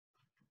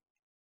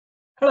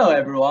Hello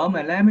everyone,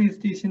 my name is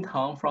Dixin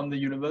Tang from the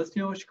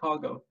University of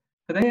Chicago.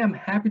 Today I'm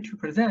happy to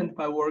present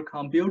my work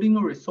on building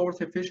a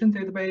resource-efficient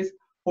database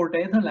for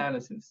data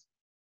analysis.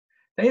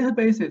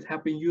 Databases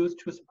have been used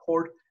to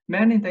support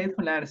many data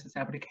analysis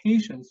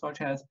applications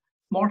such as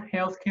smart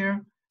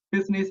healthcare,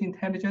 business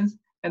intelligence,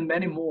 and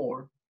many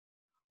more.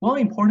 One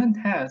important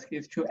task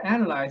is to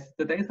analyze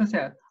the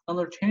dataset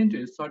under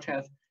changes such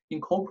as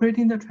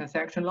incorporating the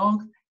transaction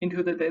logs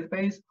into the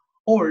database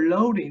or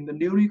loading the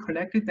newly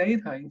collected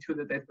data into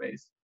the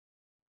database.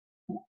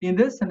 In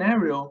this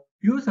scenario,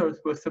 users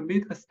will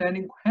submit a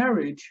standing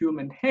query to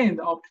maintain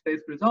the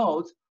up-to-date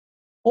results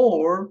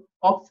or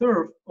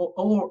observe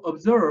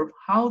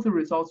how the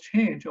results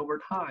change over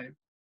time.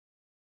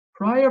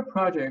 Prior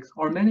projects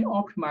are mainly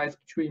optimized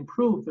to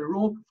improve the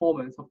raw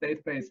performance of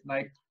database,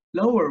 like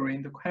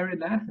lowering the query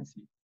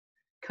latency.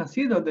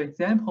 Consider the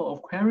example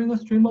of querying a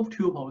stream of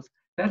tuples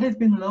that has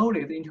been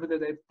loaded into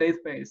the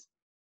database.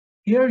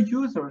 Here,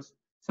 users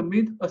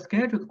submit a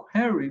scheduled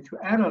query to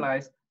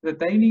analyze the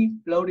daily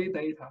loaded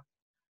data.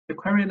 The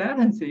query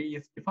latency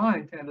is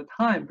defined as the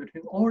time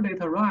between all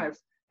data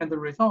arrives and the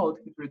result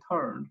is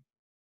returned.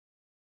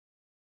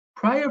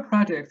 Prior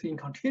projects in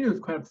continuous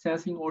query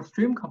processing or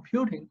stream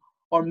computing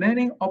are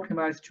mainly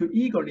optimized to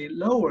eagerly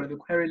lower the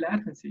query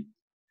latency.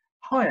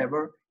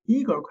 However,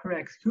 eager query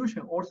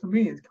execution also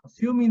means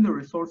consuming the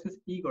resources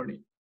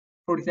eagerly.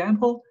 For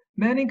example,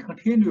 many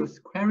continuous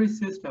query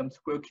systems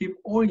will keep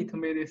all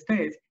intermediate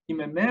states in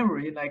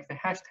memory, like the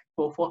hash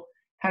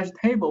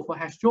table for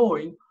hash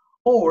join,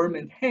 or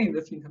maintain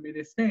these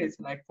intermediate states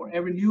like for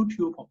every new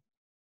tuple.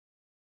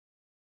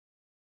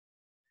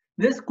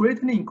 This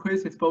greatly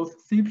increases both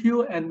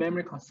CPU and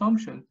memory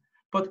consumption,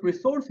 but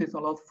resources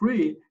are not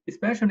free,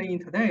 especially in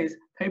today's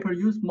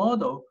pay-per-use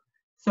model.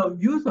 So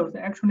users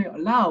actually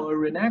allow a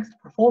relaxed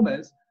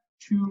performance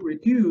to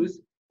reduce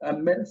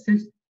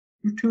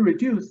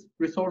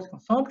resource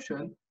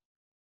consumption.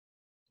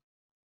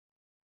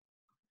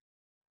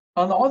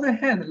 On the other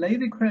hand,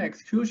 lazy query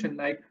execution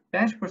like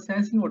batch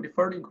processing or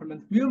deferred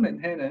increment view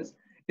maintenance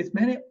is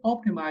mainly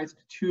optimized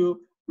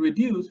to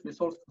reduce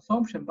resource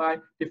consumption by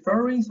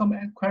deferring some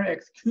query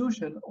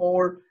execution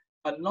or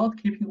not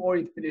keeping all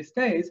intermediate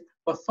states,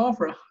 but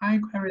suffer high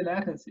query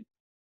latency.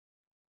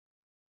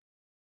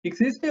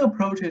 Existing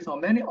approaches are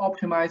mainly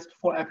optimized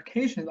for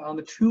applications on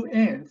the two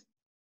ends,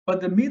 but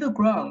the middle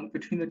ground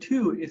between the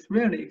two is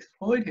rarely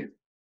exploited.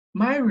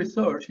 My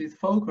research is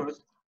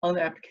focused on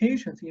the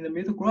applications in the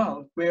middle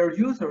ground where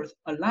users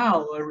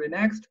allow a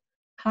relaxed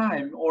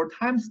time or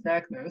time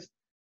slackness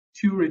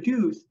to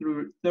reduce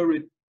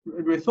the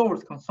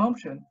resource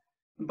consumption,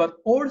 but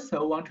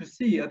also want to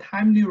see a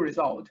timely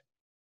result.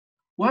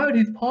 While it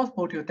is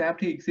possible to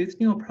adapt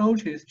existing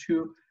approaches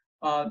to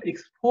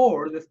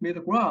explore this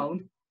middle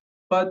ground,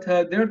 but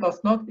there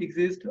does not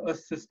exist a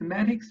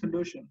systematic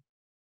solution.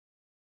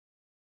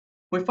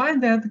 We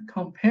find that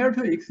compared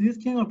to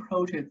existing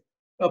approaches,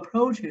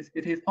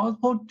 it is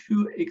possible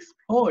to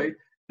exploit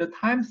the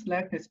time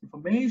slackness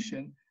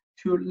information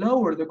to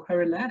lower the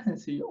query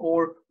latency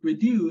or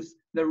reduce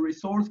the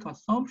resource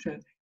consumption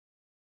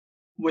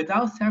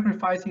without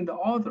sacrificing the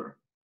other.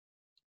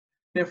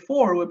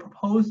 Therefore, we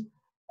propose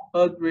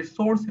a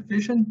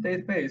resource-efficient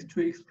database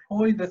to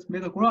exploit this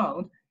middle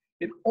ground.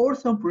 It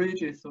also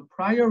bridges the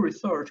prior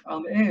research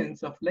on the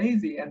ends of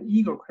lazy and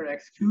eager query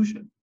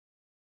execution.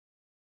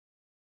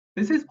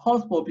 This is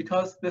possible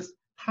because this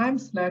time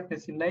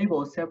slackness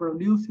enables several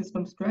new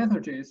system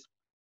strategies.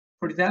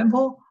 For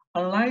example,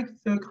 unlike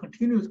the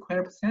continuous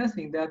query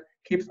processing that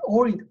keeps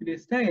all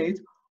intermediate states,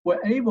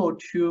 we're able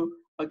to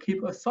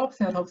keep a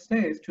subset of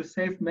states to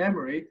save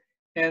memory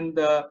and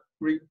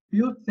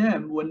rebuild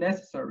them when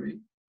necessary.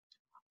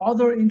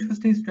 Other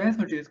interesting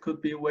strategies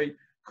could be we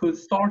could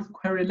start the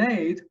query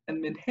late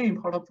and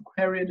maintain part of the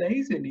query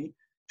lazily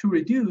to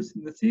reduce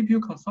the CPU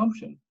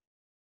consumption.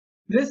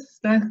 This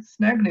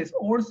slackness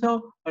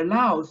also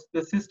allows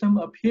the system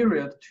a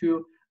period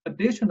to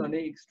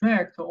additionally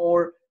extract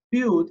or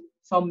build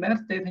some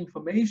metadata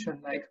information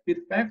like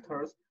bit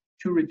vectors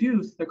to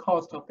reduce the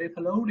cost of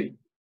data loading.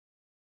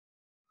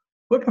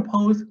 We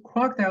propose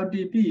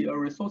CrocodileDB, a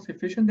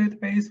resource-efficient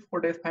database for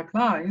data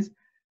pipelines.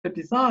 The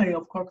design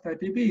of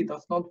CrocodileDB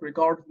does not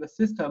regard the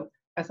system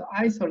as an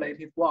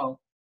isolated one,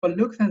 but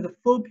looks at the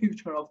full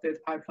picture of data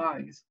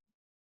pipelines.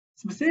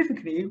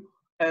 Specifically,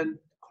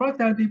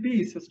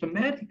 CrocodileDB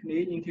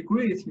systematically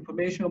integrates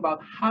information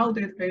about how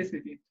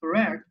databases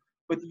interact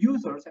with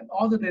users and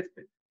other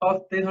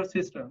data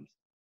systems.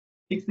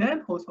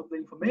 Examples of the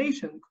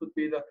information could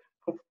be the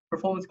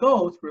performance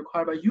goals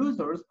required by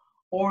users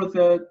or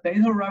the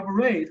data arrival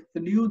rate of the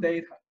new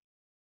data.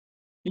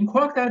 In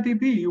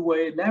CrocodileDB,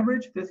 we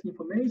leverage this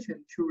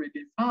information to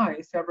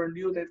redesign several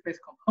new database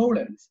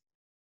components.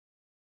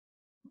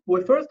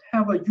 We first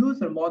have a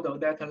user model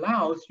that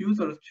allows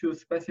users to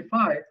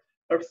specify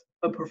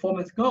a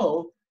performance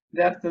goal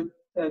that the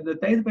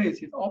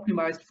database is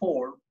optimized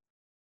for.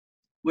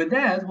 With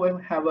that, we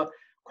have a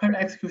query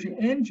execution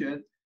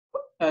engine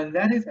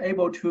that is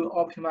able to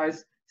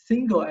optimize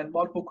single and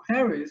multiple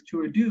queries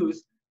to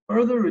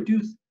further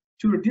reduce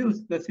to reduce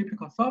the CPU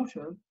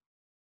consumption.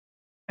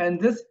 And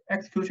this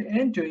execution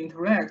engine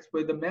interacts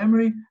with the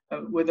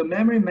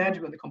memory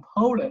management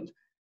component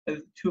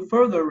to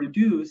further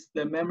reduce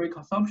the memory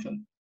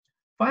consumption.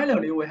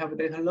 Finally, we have a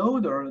data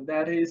loader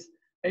that is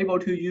able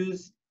to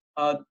use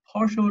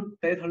partial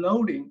data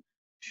loading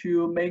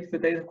to make the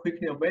data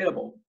quickly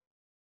available.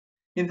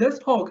 In this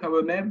talk, I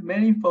will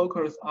mainly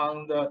focus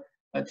on the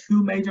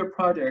two major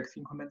projects,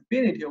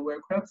 incrementability-aware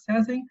query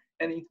processing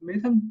and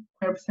intermittent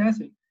query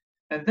processing,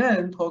 and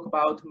then talk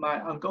about my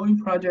ongoing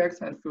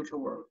projects and future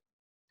work.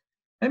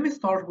 Let me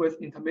start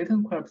with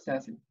intermittent query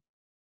processing.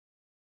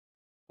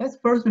 Let's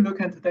first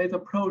look at today's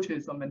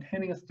approaches on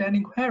maintaining a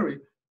standing query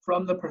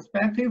from the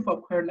perspective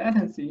of query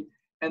latency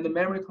and the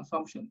memory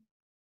consumption.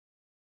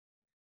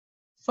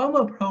 Some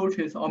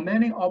approaches are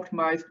mainly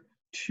optimized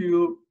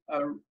to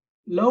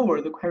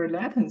lower the query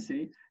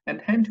latency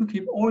and tend to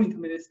keep all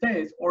intermediate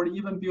states or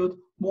even build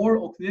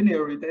more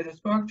auxiliary data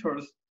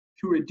structures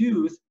to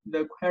reduce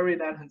the query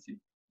latency.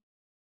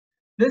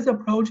 These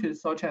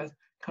approaches, such as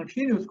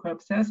continuous query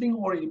processing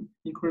or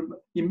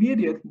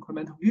immediate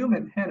incremental view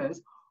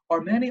maintenance,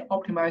 are mainly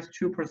optimized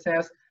to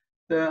process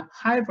the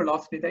high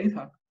velocity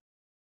data.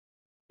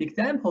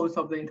 Examples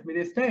of the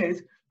intermediate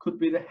states could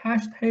be the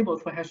hash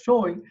tables for hash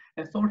join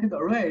and sorted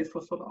arrays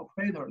for sort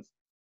operators.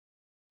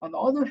 On the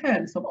other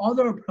hand, some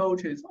other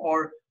approaches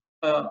are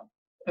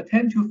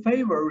tend to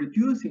favor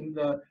reducing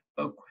the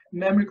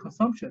memory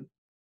consumption.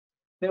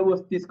 They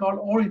will discard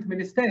all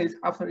intermediate states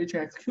after each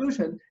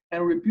execution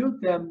and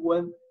rebuild them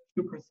when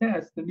to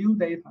process the new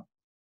data.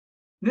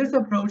 These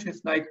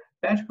approaches, like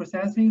batch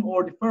processing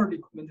or deferred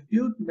incremental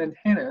view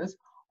maintenance,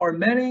 are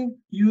mainly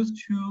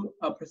used to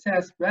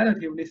process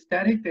relatively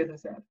static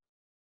dataset.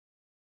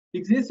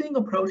 Existing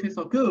approaches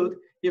are good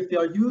if they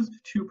are used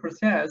to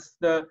process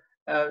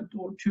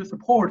to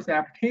support the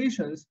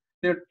applications,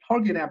 their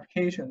target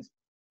applications.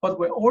 But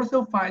we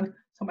also find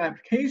some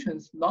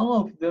applications none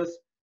of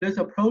these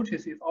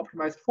approaches is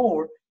optimized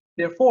for.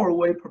 Therefore,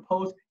 we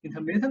propose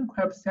intermittent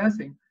query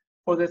processing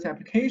for these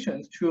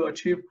applications to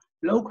achieve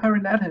low query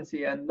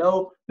latency and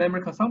low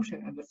memory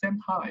consumption at the same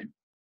time.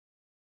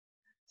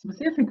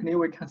 Specifically,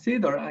 we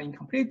consider an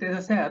incomplete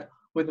data set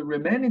with the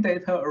remaining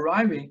data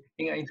arriving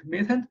in an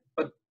intermittent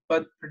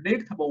but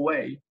predictable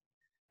way.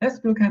 Let's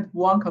look at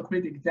one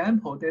concrete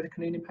example, data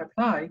cleaning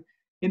pipeline.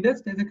 In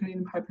this data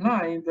cleaning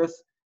pipeline,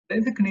 this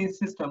data cleaning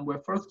system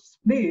will first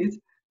split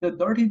the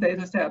dirty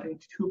data set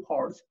into two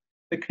parts,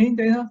 the clean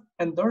data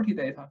and dirty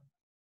data.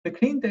 The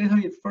clean data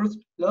is first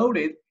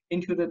loaded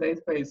into the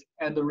database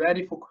and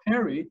ready for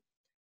query,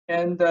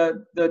 and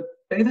the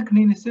data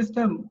cleaning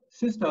system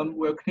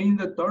will clean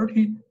the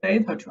dirty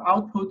data to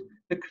output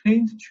the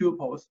cleaned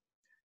tuples.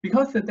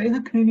 Because the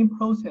data cleaning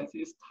process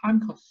is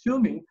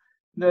time-consuming,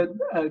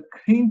 the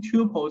clean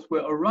tuples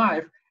will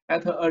arrive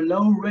at a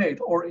low rate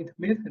or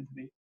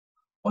intermittently.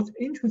 What's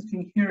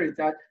interesting here is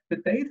that the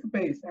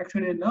database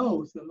actually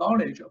knows the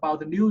knowledge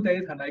about the new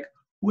data, like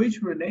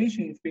which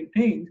relation is being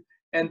cleaned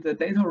and the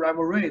data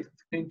arrival rate of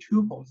cleaned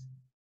tuples.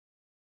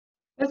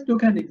 Let's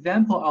look at an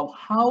example of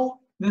how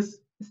this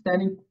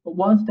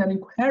one standing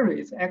query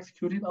is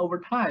executed over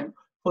time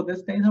for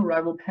this data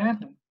arrival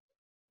pattern.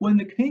 When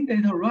the clean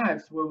data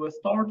arrives, we will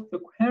start the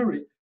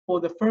query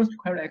for the first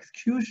query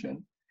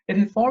execution. It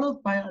is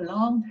followed by a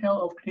long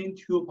tail of clean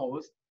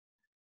tuples.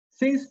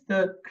 Since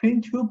the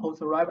clean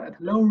tuples arrive at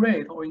a low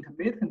rate or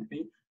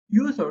intermittently,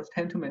 users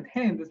tend to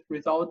maintain this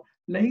result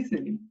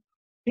lazily.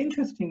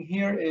 Interesting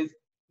here is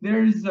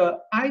there is an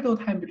idle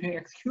time between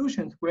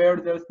executions where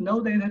there's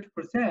no data to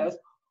process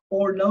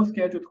or no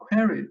scheduled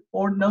query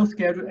or no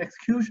scheduled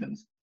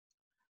executions.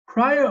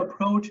 Prior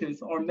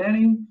approaches are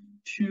mainly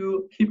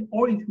to keep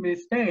all intermediate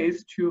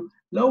states to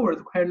lower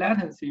the query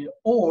latency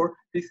or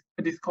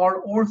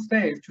discard all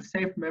states to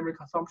save memory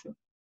consumption.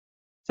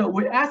 So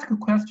we ask a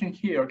question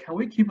here, can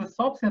we keep a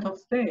subset of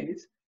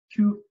states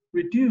to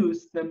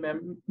reduce the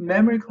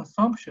memory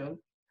consumption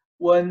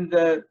when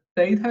the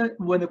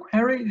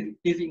query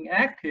is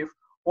inactive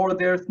or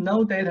there's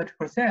no data to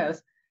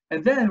process,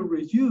 and then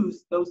reuse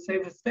those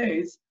saved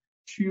states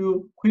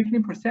to quickly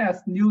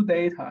process new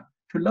data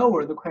to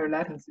lower the query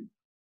latency?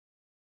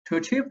 To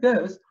achieve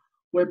this,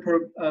 we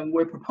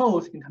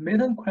propose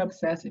intermittent query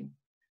processing.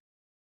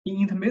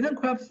 In intermittent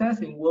query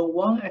processing, when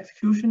one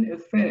execution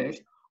is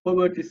finished, we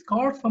will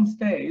discard some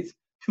states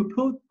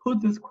to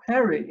put this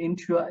query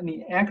into an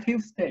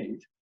inactive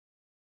state.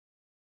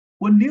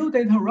 When new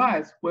data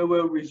arrives, we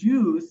will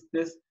reuse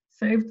this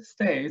saved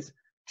states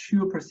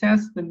to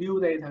process the new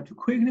data, to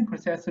quickly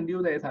process the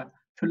new data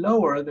to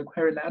lower the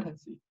query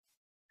latency.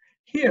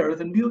 Here,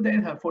 the new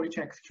data for each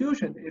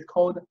execution is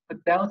called a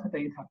delta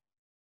data.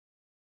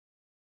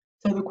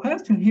 So the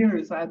question here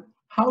is that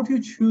how to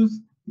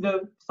choose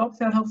the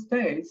subset of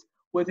states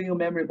within your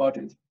memory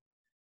budget.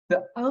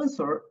 The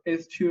answer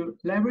is to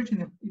leverage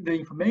the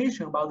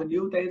information about the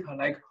new data,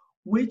 like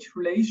which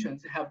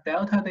relations have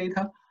delta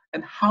data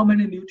and how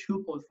many new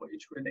tuples for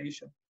each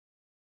relation.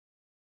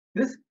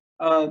 This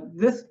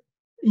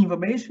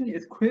information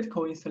is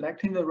critical in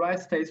selecting the right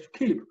states to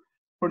keep.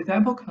 For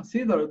example,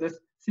 consider this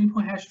simple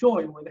hash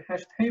join with a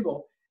hash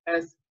table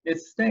as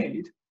its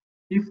state.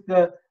 If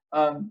the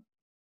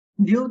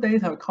new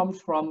data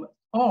comes from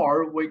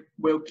R, we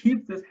will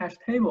keep this hash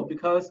table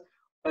because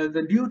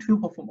the new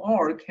tuple from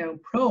R can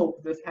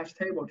probe this hash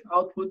table to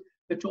output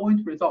the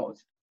joint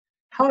results.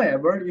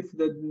 However, if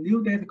the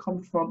new data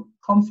comes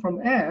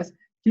from S,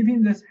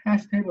 keeping this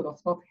hash table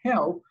does not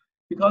help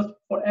because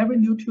for every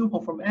new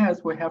tuple from S,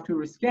 we have to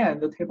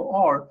rescan the table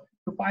R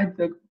to find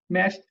the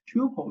matched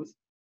tuples.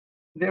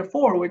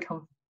 Therefore, we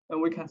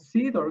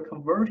consider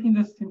converting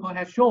this simple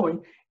hash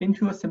join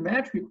into a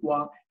symmetric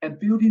one and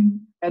build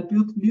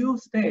new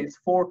states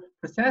for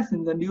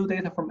processing the new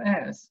data from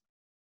S.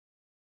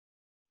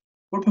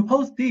 We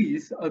propose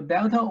these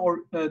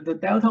the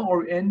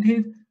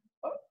delta-oriented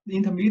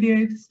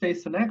intermediate state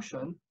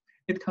selection.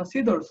 It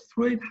considers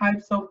 3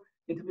 types of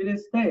intermediate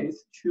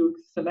states to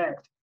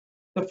select.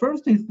 The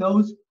first is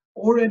those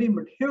already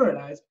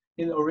materialized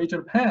in the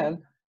original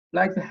plan,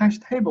 like the hash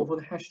table for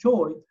the hash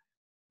join.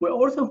 We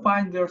also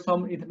find there are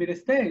some intermediate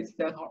states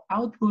that are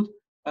output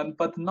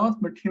but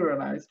not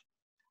materialized,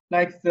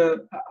 like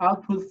the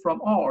output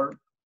from R.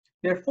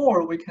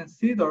 Therefore, we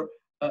consider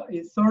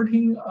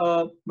inserting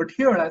a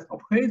materialized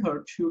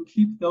operator to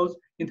keep those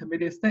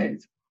intermediate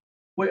states.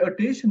 We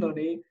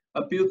additionally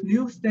build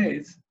new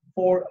states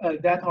for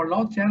that are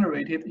not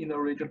generated in the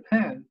original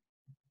plan.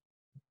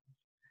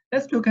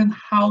 Let's look at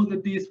how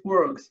this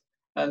works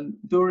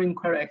during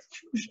query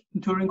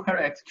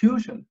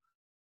execution.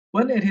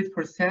 When it is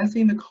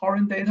processing the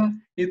current data,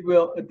 it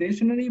will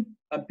additionally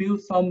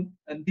build some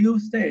new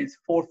states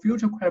for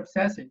future query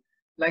processing,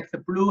 like the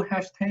blue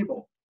hash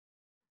table.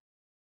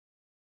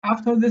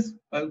 After this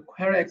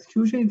query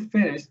execution is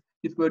finished,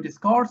 it will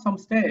discard some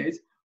states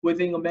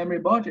within a memory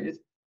budget.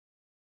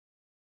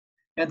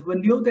 And when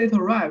new data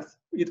arrives,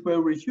 it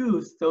will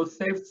reuse those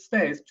saved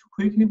states to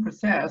quickly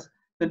process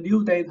the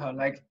new data,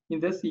 like in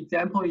this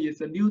example is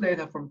the new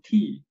data from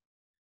T.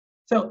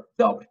 So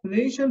the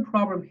optimization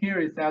problem here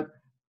is that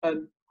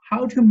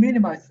how to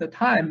minimize the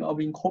time of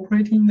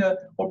incorporating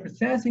or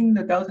processing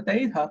the delta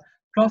data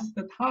plus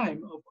the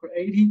time of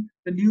creating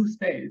the new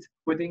states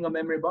within a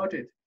memory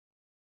budget.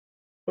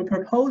 We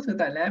propose a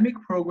dynamic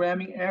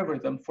programming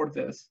algorithm for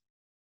this.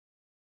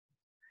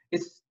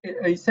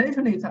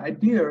 Essentially, its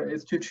idea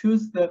is to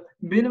choose the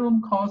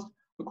minimum cost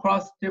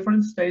across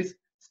different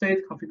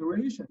state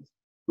configurations.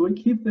 Do we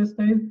keep the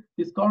state,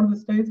 discard the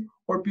states,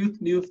 or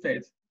build new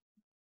states?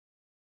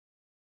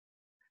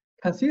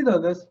 Consider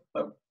this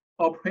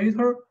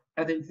operator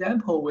as an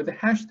example with the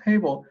hash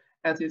table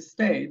as its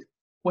state.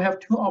 We have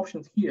 2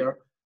 options here.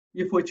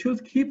 If we choose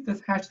keep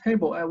this hash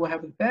table, and we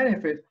have the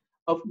benefit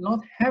of not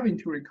having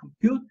to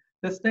recompute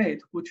the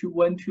state which we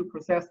want to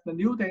process the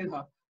new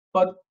data,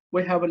 but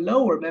we have a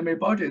lower memory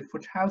budget for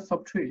child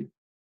subtree.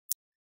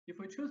 If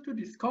we choose to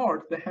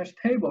discard the hash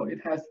table, it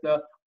has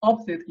the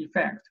opposite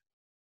effect.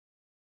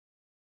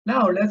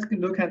 Now let's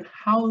look at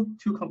how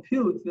to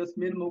compute this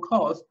minimum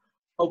cost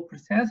of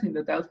processing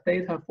the delta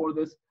data for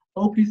this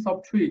OP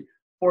subtree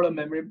for a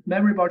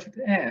memory budget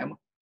M.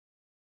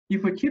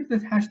 If we keep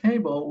this hash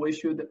table, we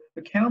should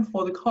account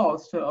for the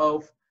cost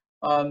of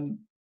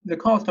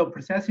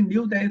processing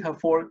new data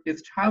for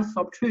its child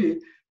subtree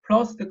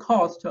plus the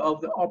cost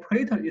of the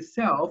operator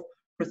itself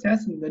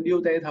processing the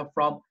new data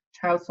from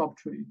child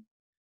subtree.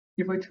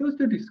 If we choose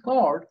to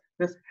discard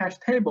this hash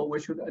table, we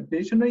should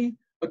additionally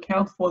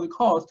account for the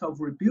cost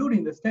of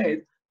rebuilding the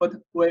state, but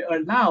we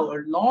allow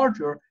a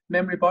larger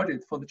memory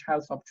budget for the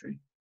child subtree.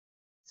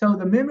 So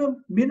the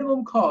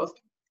minimum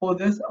cost for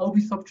this OP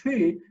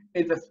subtree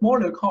is the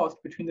smaller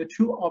cost between the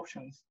 2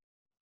 options.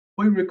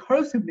 We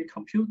recursively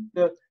compute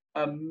the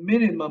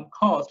minimum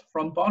cost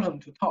from bottom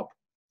to top.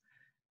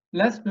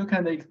 Let's look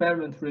at the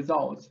experiment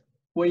results.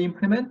 We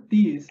implement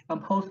these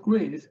on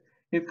Postgres.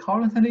 It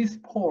currently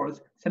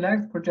supports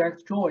select,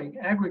 project, join,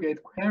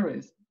 aggregate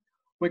queries.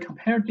 We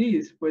compare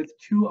these with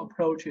 2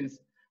 approaches.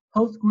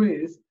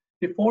 Postgres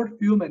default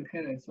view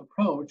maintenance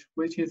approach,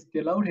 which is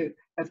denoted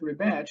as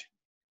rebatch.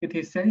 It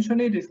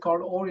essentially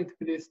discards all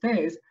intermediate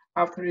states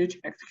after each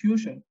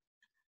execution.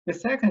 The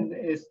second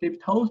is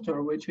Deep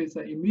Toaster, which is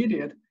an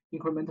immediate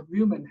incremental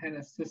view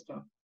maintenance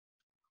system.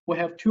 We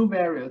have 2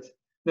 variants.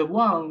 The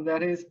one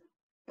that is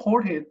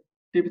ported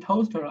Deep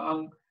Toaster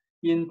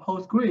in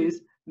Postgres,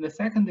 and the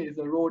second is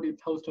the raw Deep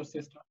Toaster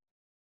system.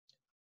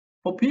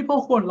 For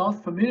people who are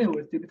not familiar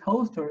with Deep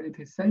Toaster, it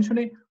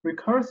essentially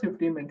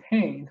recursively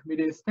maintains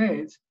intermediate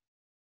states.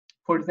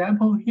 For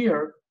example,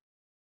 here,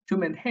 to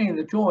maintain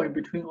the join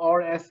between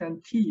R, S,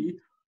 and T,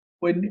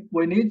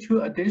 we need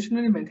to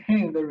additionally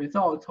maintain the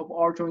results of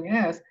R join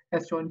S,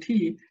 S join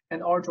T,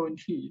 and R join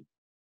T.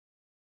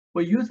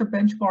 We use a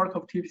benchmark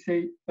of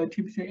TPC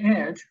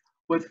Edge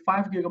with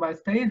 5 GB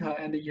data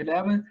and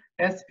 11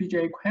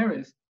 SPJ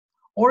queries.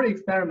 All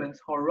experiments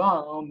are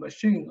run on a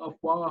machine of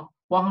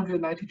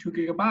 192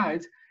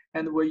 GB,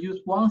 and we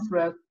use 1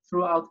 thread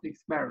throughout the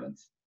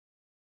experiments.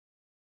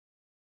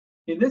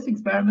 In this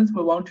experiment,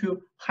 we want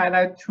to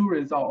highlight 2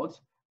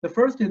 results. The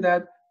first is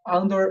that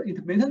under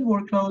intermittent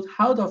workloads,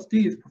 how does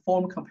this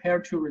perform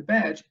compared to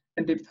rebatch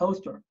and DP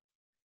toaster.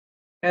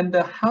 And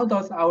how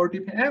does our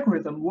DP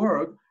algorithm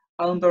work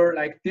under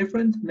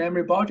different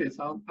memory budgets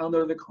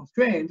under the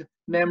constrained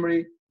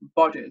memory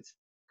budgets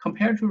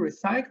compared to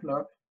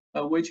recycler,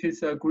 which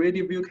is a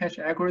greedy view cache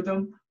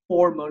algorithm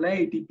for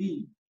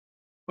MoleDB.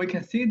 We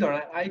consider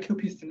an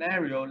IQP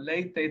scenario,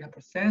 late data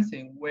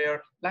processing,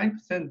 where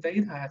 90%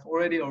 data has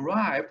already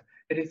arrived.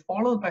 It is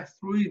followed by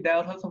 3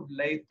 deltas of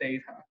late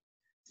data.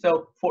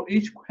 So for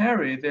each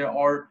query, there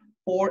are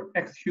 4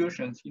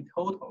 executions in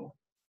total.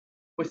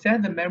 We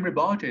set the memory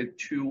budget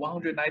to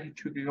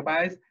 192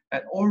 gigabytes,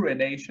 and all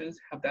relations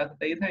have that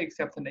data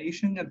except the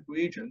nation and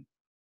region.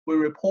 We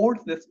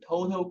report this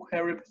total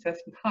query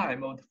processing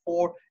time of the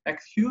 4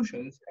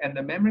 executions and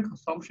the memory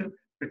consumption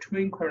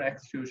between query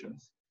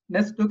executions.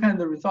 Let's look at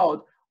the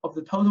result of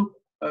the total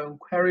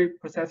query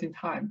processing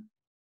time.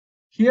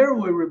 Here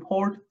we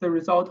report the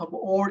result of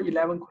all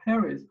 11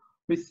 queries.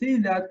 We see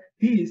that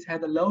these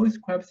had the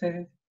lowest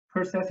query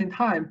processing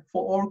time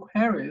for all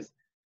queries.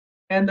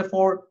 And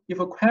if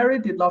a query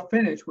did not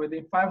finish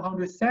within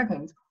 500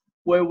 seconds,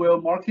 we will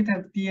mark it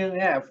as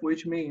DNF,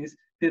 which means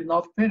did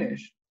not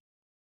finish.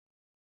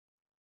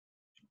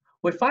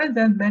 We find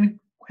that many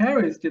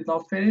queries did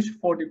not finish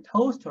for DP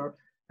toaster.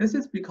 This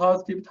is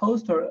because DP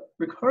toaster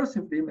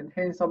recursively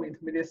maintains some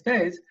intermediate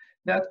states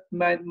that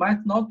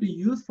might not be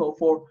useful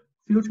for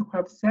future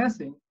query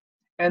processing,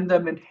 and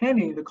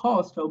maintaining the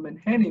cost of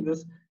maintaining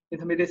this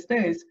intermediate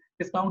states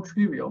is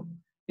non-trivial.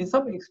 In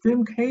some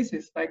extreme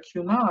cases like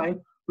Q9,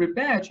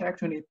 rebatch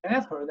actually is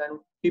better than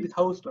DP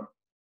toaster.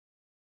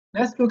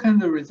 Let's look at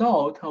the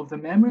result of the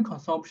memory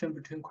consumption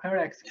between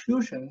query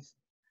executions.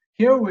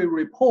 Here we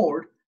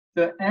report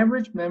the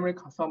average memory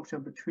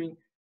consumption between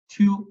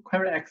 2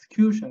 query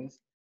executions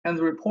and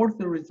report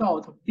the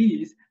result of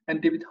these and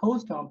DP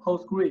toaster on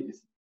Postgres.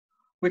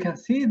 We can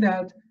see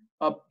that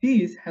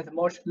these has a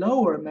much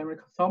lower memory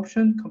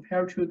consumption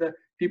compared to the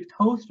DP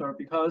toaster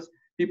because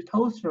DP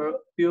toaster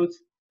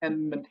builds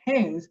and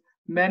maintains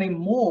many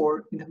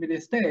more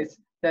intermediate states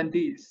than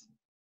these.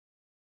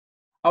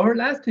 Our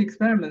last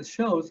experiment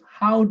shows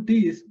how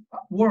this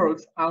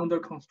works under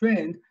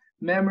constrained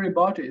memory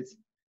budgets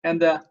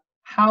and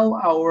how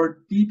our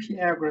DP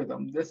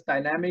algorithm, this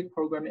dynamic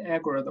programming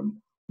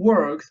algorithm,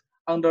 works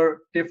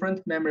under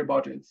different memory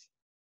budgets.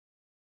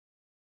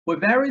 We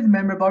vary the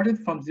memory budget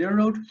from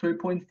 0 to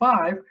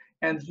 3.5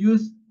 and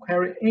use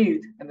query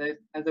 8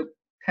 as a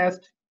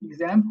test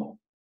example.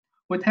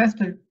 We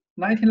tested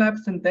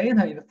 99%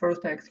 data in the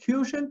first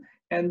execution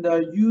and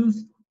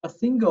use a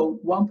single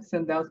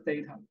 1% delta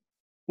data.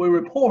 We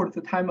report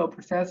the time of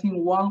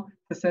processing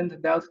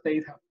 1% delta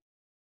data.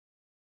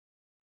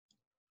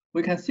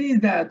 We can see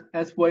that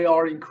as we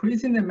are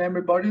increasing the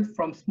memory budget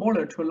from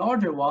smaller to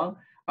larger one,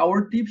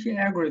 our DP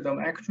algorithm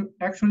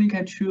actually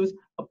can choose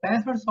a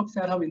better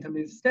subset of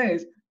intermediate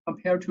states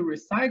compared to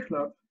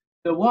recycler,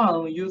 the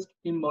one used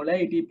in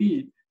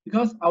MoleDB,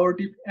 because our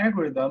DP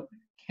algorithm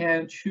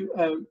can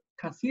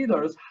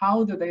considers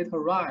how the data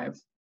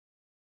arrives.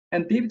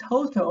 And DP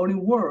toaster only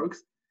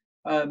works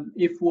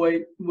if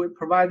we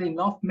provide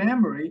enough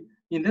memory.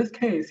 In this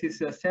case, it's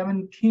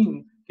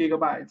 17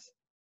 gigabytes.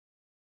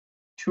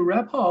 To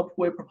wrap up,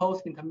 we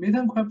propose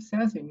intermittent query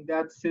processing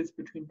that sits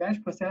between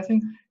batch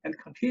processing and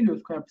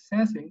continuous query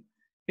processing.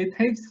 It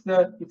takes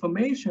the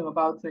information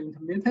about the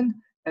intermittent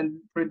and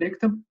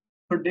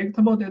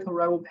predictable data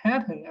arrival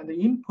pattern and the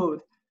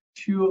input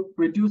to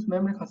reduce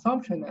memory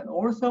consumption and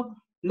also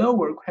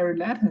lower query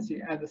latency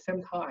at the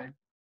same time.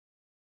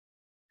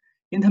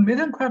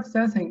 Intermittent query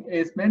processing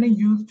is mainly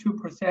used to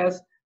process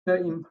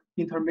the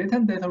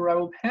intermittent data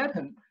arrival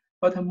pattern,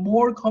 but a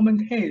more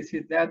common case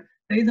is that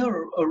data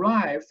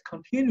arrives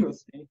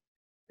continuously.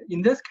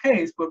 In this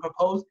case, we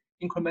propose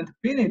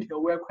incrementability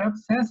aware query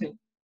processing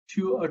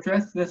to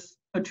address this,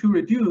 to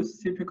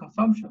reduce CPU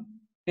consumption.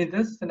 In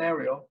this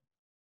scenario,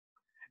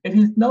 it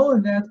is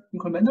known that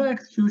incremental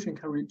execution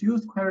can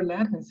reduce query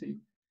latency.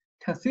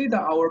 Consider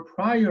our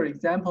prior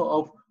example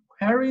of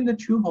querying the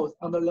tuples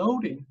under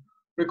loading.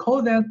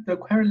 Recall that the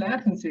query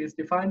latency is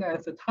defined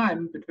as the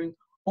time between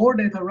all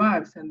data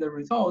arrives and the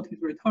result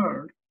is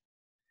returned.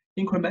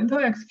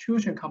 Incremental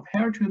execution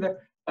compared to the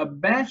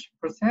batch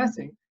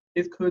processing,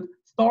 it could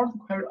start the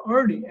query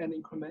early and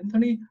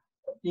incrementally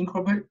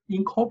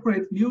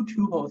incorporate new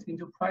tuples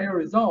into prior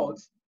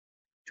results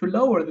to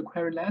lower the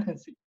query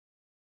latency.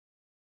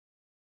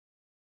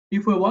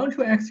 If we want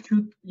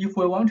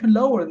to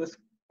lower this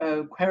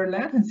query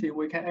latency,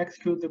 we can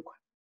execute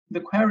the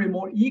query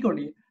more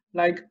eagerly,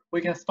 like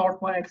we can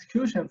start one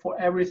execution for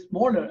every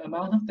smaller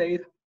amount of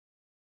data.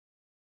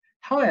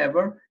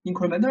 However,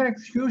 incremental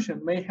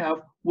execution may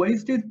have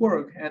wasted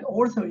work and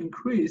also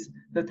increase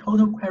the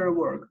total query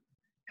work.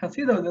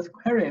 Consider this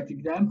query as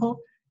example.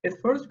 It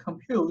first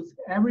computes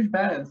average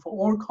balance for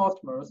all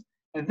customers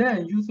and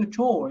then use a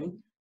join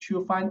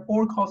to find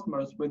all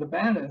customers with a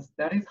balance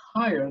that is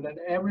higher than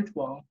the average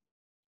one.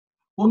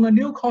 When a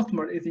new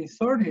customer is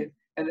inserted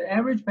and the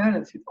average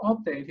balance is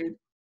updated,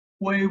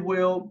 we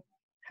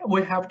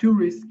have to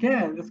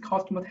rescan this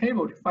customer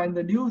table to find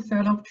the new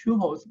set of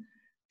tuples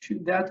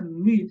that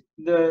meet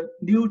the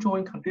new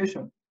join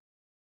condition.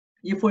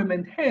 If we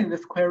maintain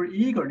this query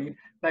eagerly,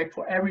 like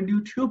for every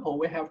new tuple,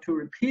 we have to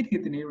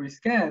repeatedly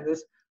rescan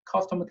this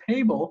custom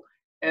table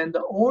and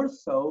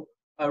also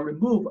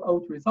remove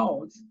old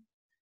results.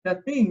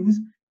 That means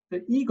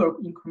the eager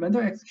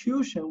incremental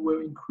execution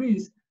will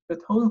increase the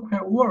total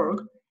query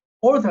work,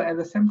 although at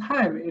the same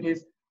time it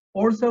is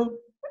also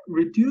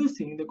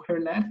reducing the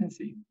query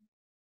latency.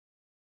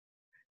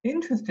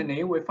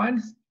 Interestingly, we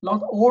find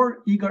not all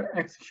eager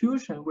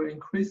execution will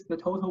increase the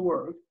total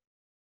work.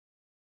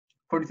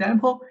 For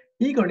example,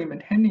 eagerly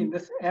maintaining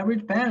this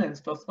average balance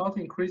does not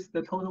increase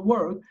the total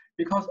work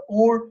because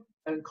all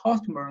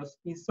customers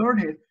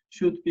inserted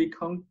should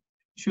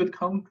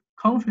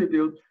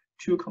contribute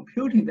to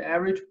computing the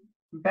average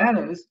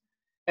balance,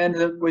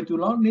 and we do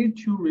not need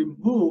to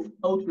remove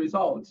old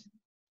results.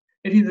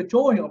 It is the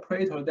join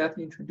operator that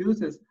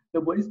introduces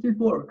the wasted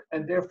work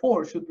and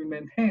therefore should be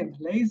maintained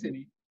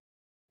lazily.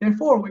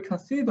 Therefore, we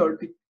consider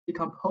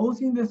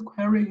decomposing this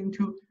query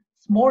into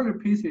smaller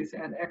pieces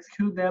and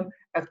execute them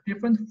at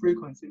different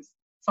frequencies,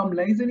 some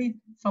lazily,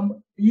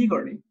 some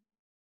eagerly.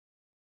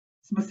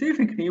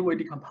 Specifically, we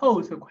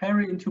decompose a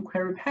query into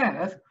query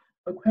path.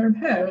 A query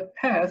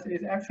path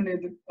is actually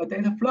a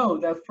data flow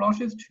that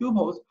flushes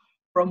tuples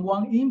from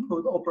one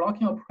input or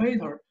blocking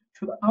operator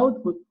to the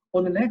output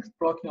or the next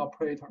blocking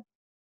operator.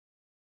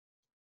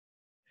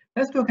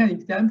 Let's look at an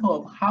example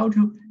of how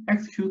to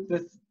execute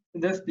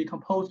this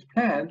decomposed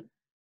plan.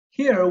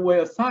 Here, we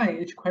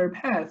assign each query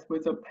path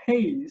with a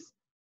pace,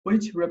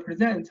 which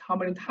represents how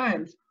many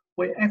times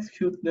we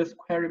execute this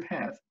query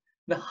path.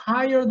 The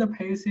higher the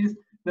pace is,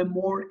 the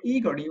more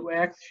eagerly we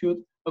execute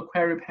a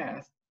query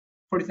path.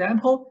 For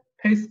example,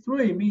 pace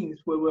 3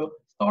 means we will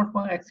start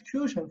one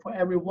execution for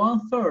every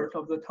 1/3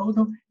 of the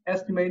total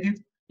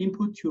estimated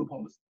input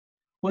tuples.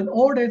 When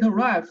all data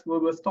arrives, we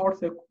will start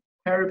the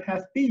query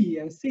path B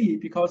and C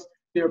because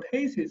their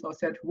paces are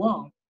set to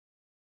 1.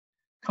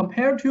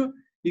 Compared to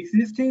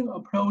existing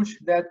approach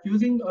that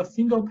using a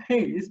single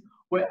pace,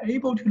 we're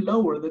able to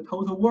lower the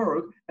total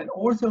work and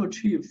also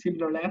achieve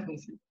similar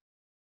latency.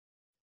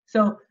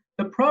 So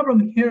the problem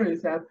here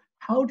is that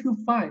how to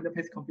find the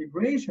pace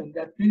configuration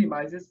that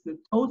minimizes the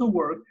total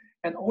work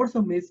and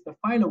also meets the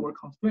final work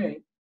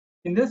constraint.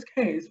 In this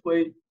case,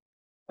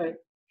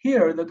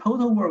 here the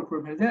total work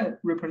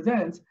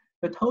represents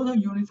the total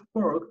units of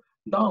work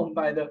done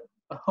by the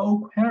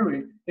whole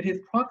query. It is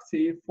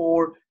proxy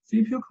for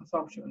CPU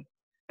consumption.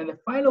 And the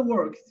final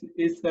work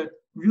is the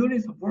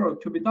units of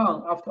work to be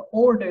done after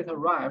all data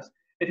arrives.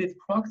 It is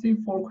proxy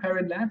for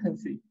query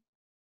latency.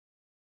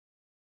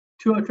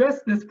 To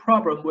address this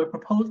problem, we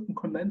propose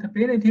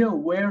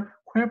incrementability-aware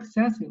query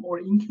processing, or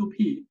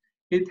InQP.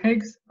 It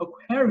takes a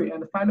query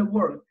and final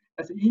work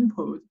as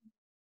input.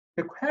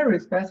 The query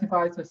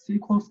specifies a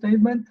SQL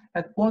statement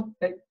and what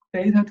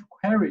data to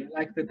query,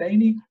 like the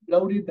daily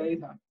loaded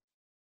data.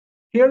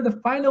 Here, the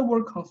final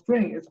work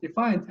constraint is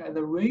defined as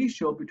the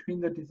ratio between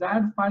the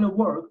desired final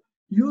work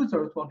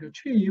users want to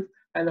achieve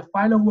and the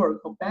final work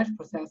of batch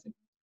processing.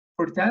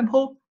 For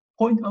example,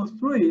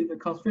 0.03, the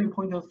constraint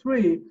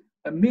 0.03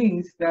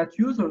 means that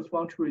users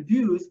want to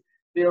reduce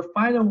their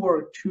final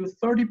work to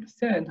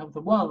 30% of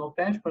the one of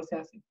batch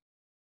processing.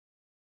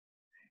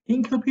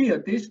 InQP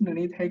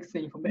additionally takes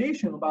the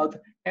information about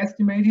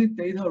estimated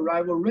data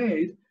arrival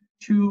rate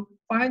to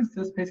find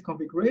the space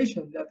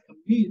configuration that can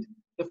meet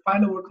the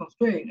final work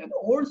constraint and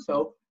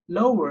also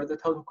lower the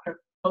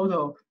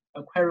total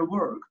query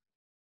work.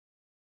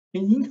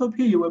 In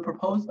InQP, we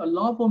propose a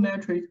lawful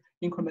metric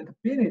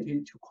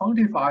incrementability to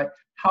quantify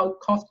how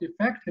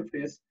cost-effective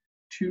it is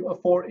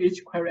for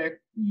each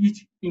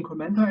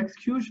incremental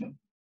execution.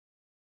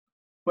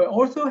 We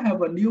also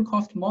have a new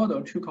cost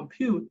model to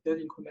compute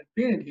the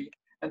incrementability.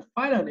 And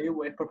finally,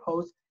 we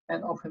propose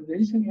an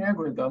optimization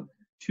algorithm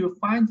to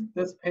find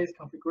the space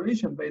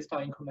configuration based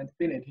on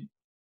incrementability.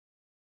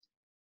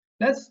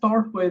 Let's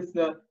start with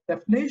the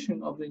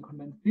definition of the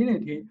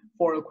incrementability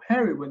for a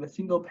query with a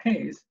single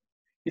pace.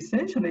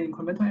 Essentially,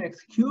 incremental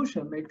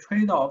execution makes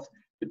trade-offs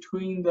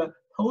between the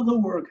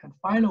total work and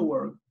final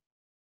work.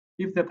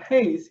 If the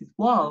pace is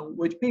 1,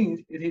 which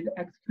means it is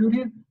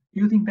executed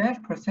using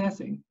batch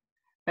processing,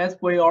 as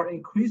we are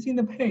increasing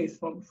the pace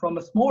from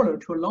a smaller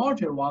to a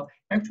larger one,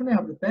 actually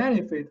have the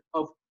benefit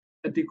of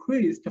a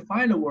decreased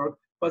final work,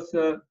 but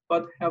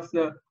have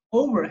the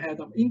overhead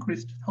of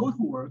increased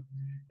total work.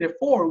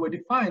 Therefore, we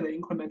define the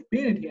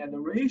incrementability and the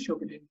ratio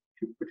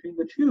between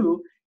the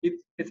two.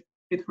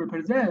 It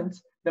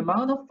represents the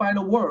amount of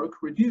final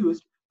work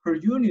reduced per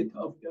unit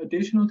of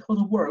additional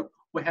total work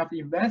we have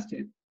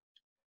invested.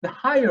 The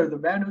higher the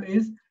value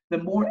is, the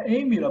more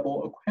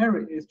amenable a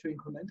query is to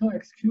incremental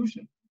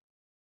execution.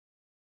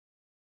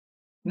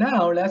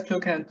 Now let's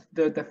look at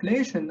the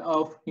definition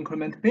of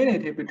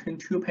incrementability between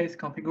two pace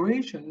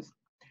configurations.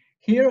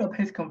 Here, a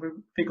pace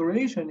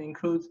configuration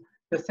includes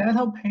the set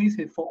of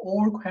paces for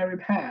all query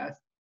paths.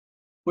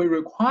 We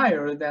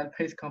require that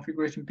pace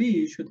configuration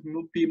B should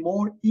be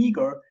more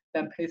eager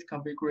than pace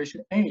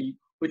configuration A,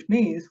 which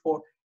means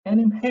for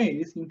any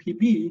pace in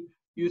PB,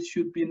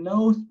 should be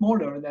no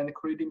smaller than the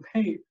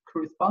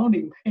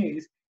corresponding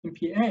pace in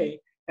PA,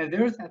 and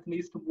there's at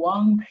least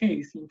one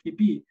pace in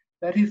PB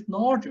that is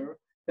larger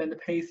than the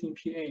pace in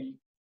PA.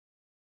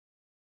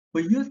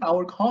 We use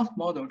our cost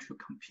model to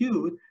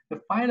compute the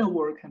final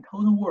work and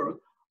total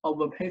work of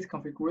a pace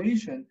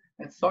configuration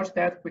and such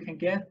that we can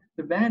get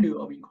the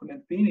value of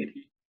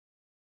incrementability.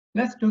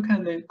 Let's look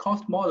at the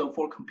cost model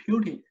for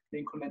computing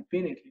the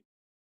incrementability.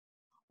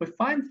 We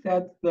find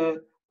that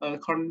the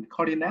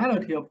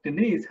cardinality of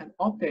delays and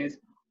updates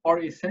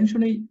are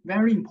essentially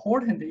very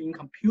important in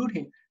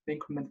computing the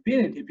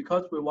incrementability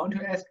because we want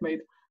to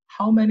estimate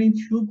how many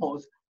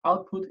tuples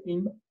output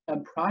in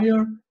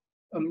prior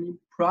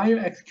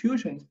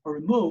executions are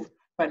removed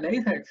by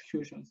later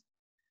executions.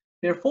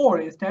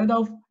 Therefore, instead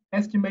of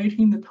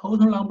estimating the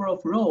total number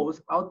of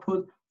rows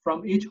output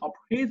from each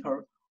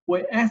operator,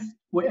 we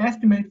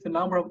estimate the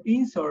number of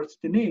inserts,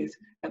 deletes,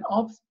 and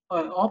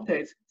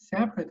updates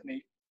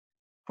separately.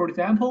 For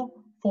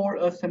example, for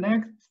a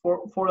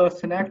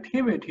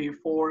selectivity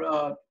for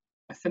a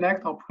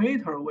select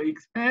operator, we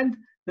expand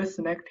the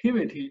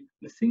selectivity,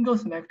 the single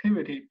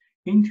selectivity,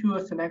 into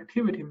a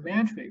selectivity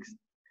matrix,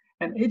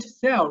 and each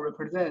cell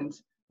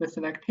represents the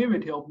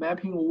selectivity of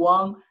mapping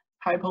one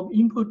type of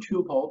input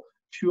tuple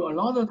to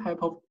another type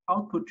of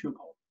output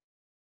tuple.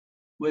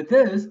 With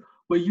this,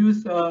 we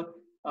use a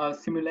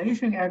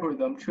simulation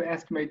algorithm to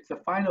estimate the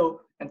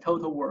final and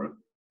total work.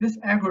 This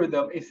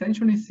algorithm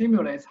essentially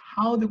simulates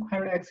how the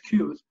query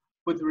executes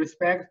with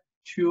respect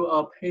to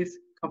a pace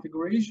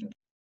configuration.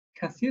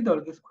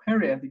 Consider this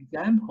query as an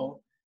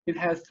example. It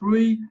has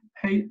three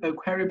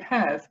query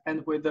paths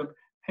and with the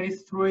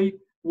pace 3,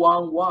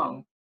 1,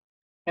 1.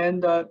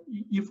 And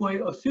if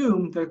we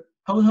assume the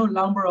total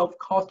number of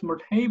customer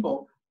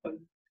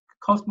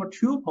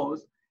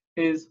tuples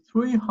is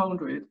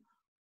 300,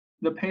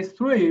 the pace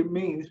 3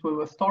 means we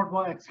will start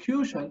one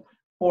execution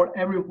for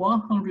every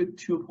 100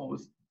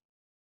 tuples.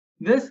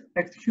 This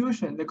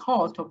execution, the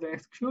cost of the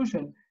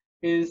execution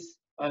is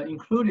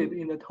included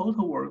in the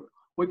total work.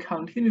 We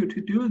continue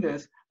to do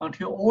this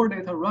until all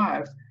data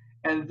arrives,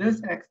 and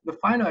the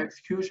final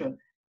execution,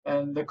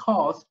 and the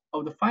cost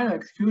of the final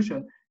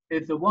execution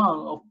is the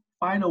one of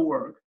final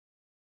work.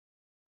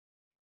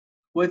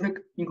 With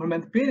the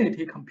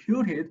incrementability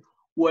computed,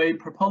 we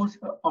propose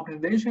an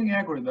optimization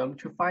algorithm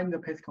to find the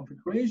pace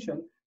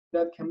configuration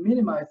that can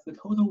minimize the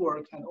total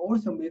work and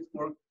also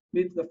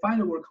meet the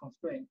final work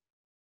constraint.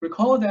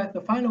 Recall that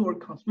the final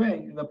work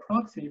constraint is a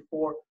proxy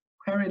for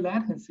query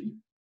latency.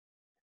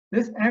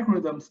 This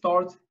algorithm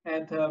starts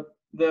at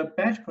the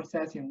batch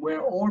processing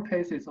where all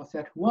paces are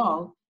set to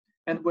 1,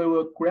 and we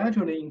will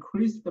gradually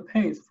increase the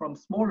pace from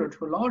smaller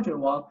to larger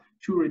one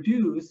to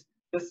reduce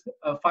this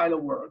final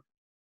work.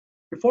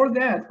 Before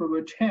that, we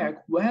will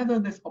check whether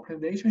this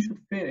optimization should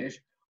finish,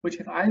 which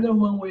is either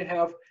when we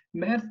have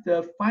met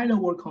the final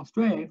work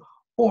constraint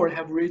or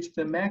have reached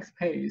the max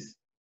pace.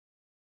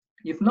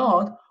 If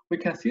not, we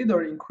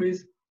consider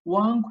increase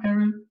one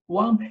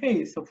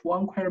pace of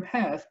one query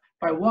path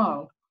by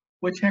 1.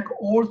 We check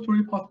all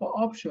 3 possible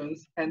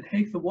options and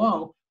take the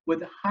one with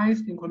the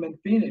highest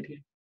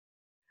incrementability.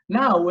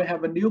 Now we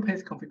have a new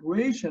pace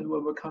configuration. We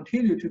will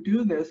continue to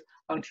do this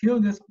until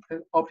this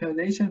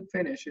optimization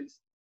finishes.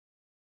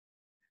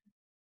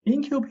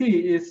 InQP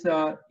is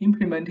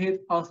implemented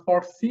on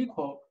Spark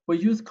SQL. We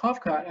use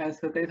Kafka as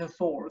the data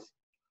source.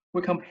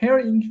 We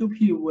compare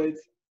InQP with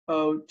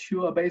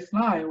to a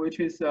baseline, which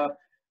is an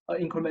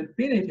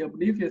incrementability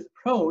oblivious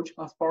approach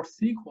on Spark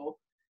SQL.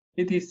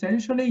 It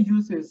essentially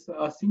uses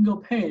a single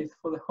pace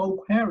for the whole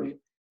query,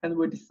 and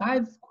we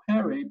decide this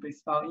query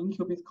based on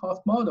InQP's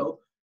cost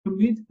model to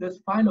meet this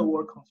final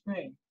work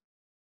constraint.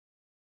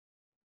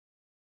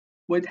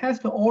 We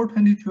test all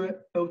 22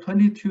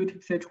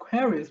 TPCH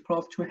queries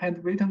plus 2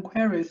 handwritten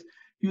queries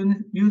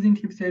using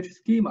TPCH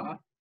schema.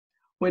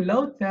 We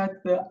note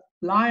that the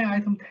line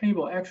item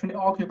table actually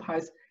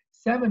occupies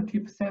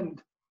 70%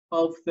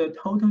 of the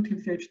total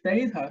TPCH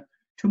data.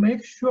 To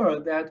make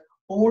sure that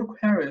all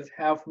queries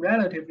have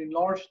relatively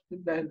large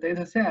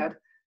data set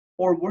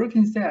or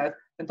working set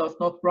and does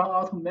not run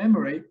out of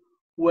memory,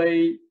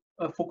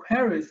 for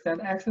queries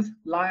that access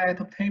line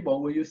item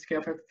table, we use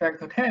scale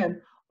factor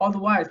 10.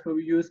 Otherwise, we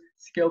will use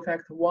scale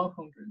factor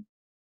 100.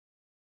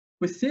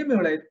 We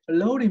simulate a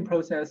loading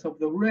process of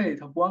the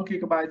rate of 1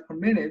 GB per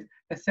minute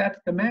and set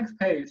the max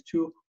pace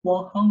to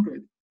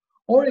 100.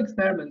 All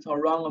experiments are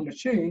run on a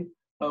machine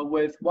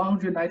with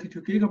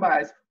 192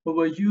 GB. We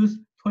will use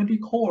 20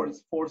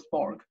 cores for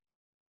Spark.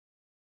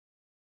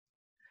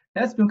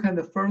 Let's look at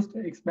the first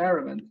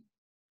experiment.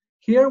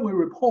 Here we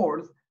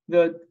report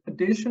the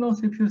additional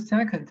CPU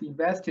seconds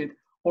invested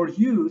or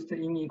used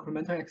in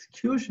incremental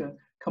execution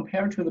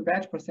compared to the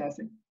batch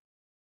processing.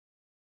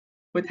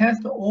 We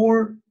test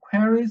all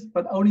queries,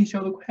 but only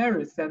show the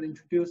queries that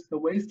introduce the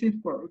wasted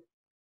work.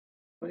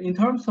 In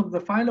terms of the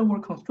final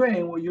work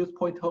constraint, we use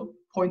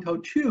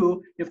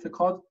 0.02 if the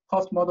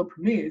cost model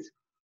permits.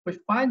 We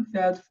find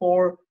that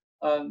for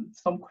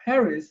some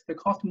queries, the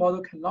cost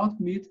model cannot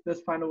meet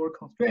this final work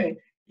constraint,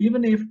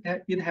 even if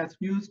it has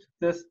used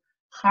this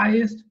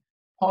highest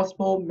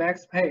possible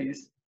max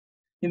pace.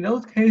 In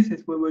those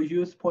cases, we will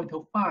use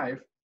 0.05.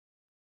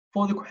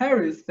 For the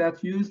queries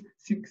that use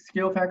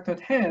scale factor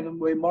 10,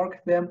 we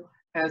mark them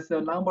as a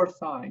number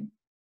sign.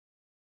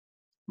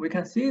 We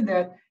can see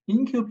that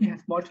InQP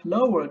has much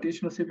lower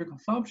additional CPU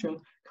consumption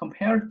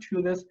compared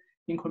to this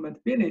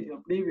incrementability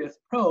oblivious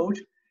approach,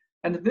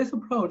 and this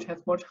approach has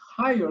much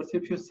higher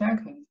CPU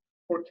seconds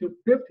for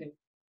Q50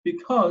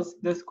 because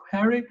this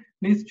query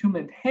needs to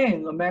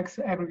maintain a max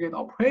aggregate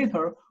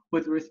operator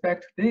with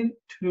respect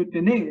to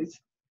the needs.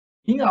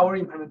 In our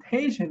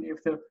implementation,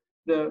 if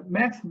the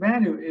max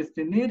value is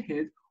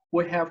deleted,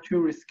 we have to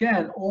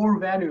rescan all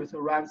values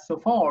arrived so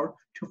far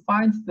to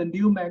find the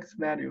new max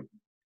value.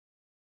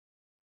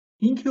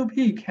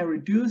 InQP can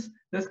reduce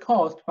this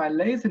cost by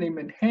lazily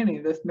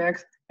maintaining this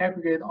max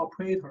aggregate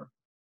operator.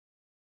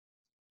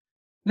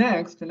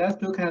 Next,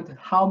 let's look at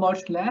how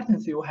much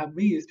latency we have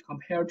missed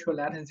compared to a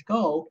latency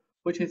goal,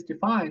 which is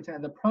defined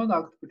as the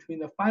product between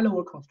the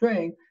failover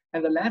constraint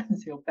and the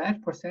latency of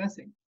batch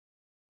processing.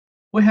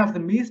 We have the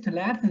missed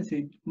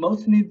latency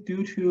mostly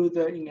due to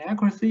the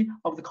inaccuracy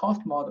of the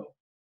cost model.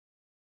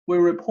 We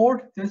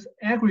report this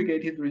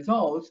aggregated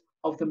results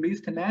of the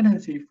missed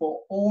latency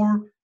for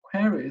all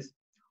queries.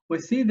 We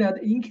see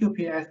that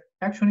InQP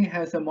actually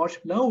has a much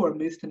lower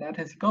missed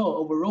latency goal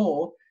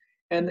overall,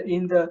 and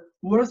in the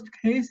worst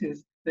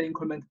cases, the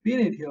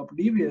incrementability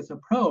oblivious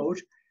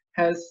approach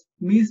has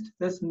missed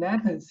this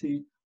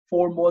latency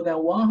for more than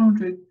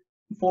 100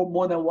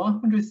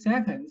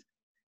 seconds,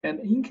 and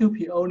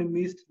InQP only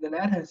missed the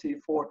latency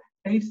for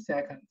 8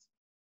 seconds.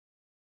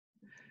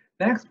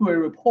 Next, we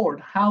report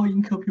how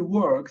InQP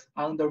works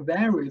under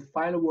various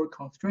failover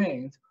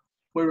constraints.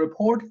 We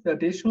report the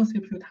additional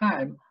CPU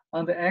time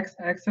on the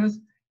x-axis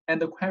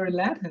and the query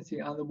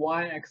latency on the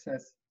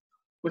y-axis.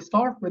 We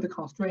start with the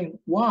constraint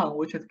 1,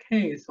 which is the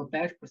case of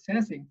batch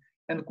processing,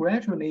 and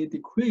gradually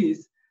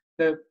decrease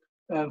the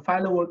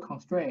failover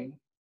constraint.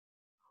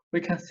 We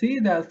can see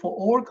that for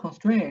all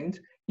constraints,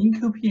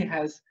 InQP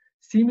has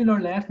similar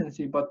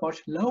latency but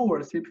much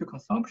lower CPU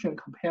consumption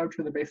compared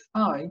to the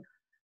baseline.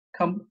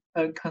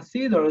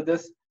 Consider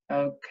this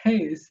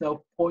case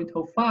of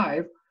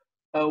 0.05,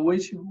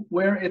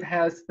 where it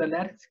has the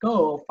latency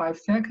goal of 5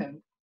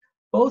 seconds.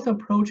 Both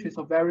approaches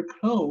are very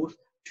close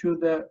to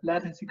the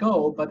latency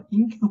goal, but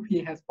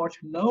InQP has much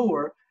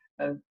lower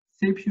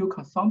CPU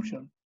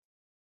consumption.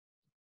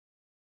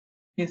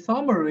 In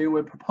summary,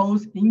 we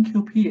propose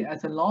InQP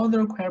as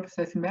another query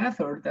processing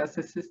method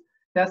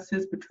that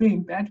sits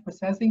between batch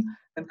processing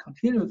and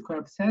continuous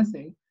query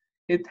processing.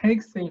 It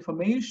takes the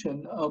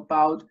information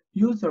about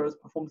users'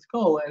 performance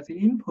goal as the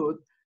input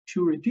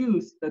to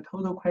reduce the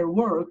total query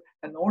work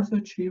and also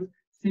achieve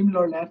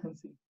similar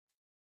latency.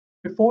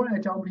 Before I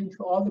jump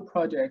into other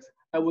projects,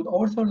 I would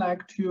also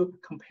like to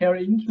compare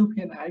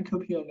InQP and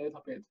IQP a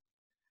little bit.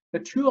 The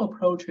two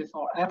approaches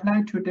are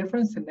applied to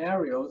different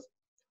scenarios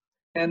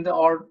and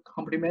are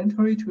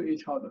complementary to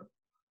each other.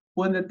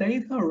 When the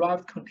data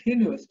arrives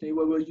continuously,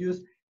 we will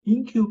use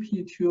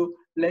InQP to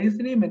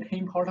lazily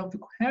maintain part of the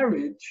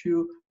query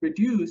to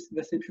reduce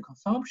the CPU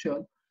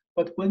consumption,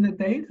 but when the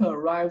data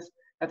arrives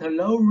at a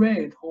low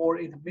rate or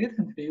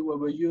intermittently, we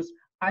will use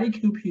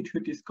IQP to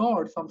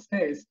discard some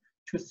states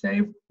to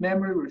save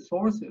memory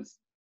resources.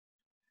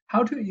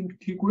 How to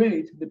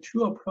integrate the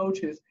two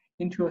approaches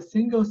into a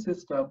single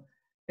system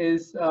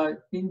is an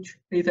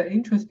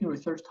interesting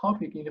research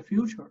topic in the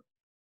future.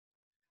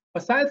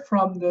 Aside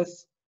from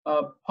this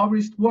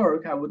published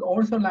work, I would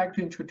also like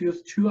to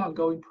introduce two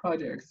ongoing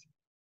projects.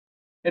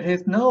 It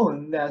is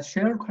known that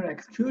shared query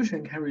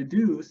execution can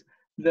reduce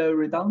the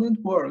redundant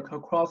work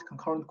across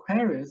concurrent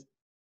queries,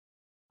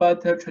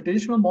 but the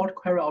traditional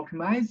multi-query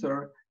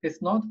optimizer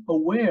is not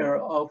aware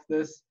of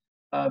this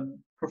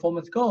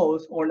performance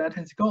goals or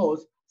latency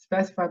goals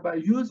specified by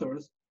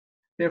users.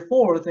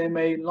 Therefore, they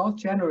may not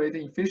generate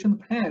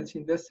efficient plans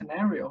in this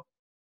scenario.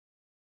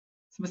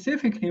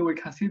 Specifically, we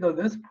consider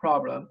this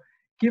problem.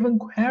 Given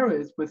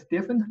queries with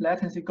different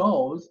latency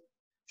goals,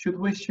 should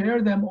we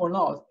share them or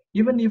not,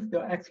 even if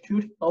they're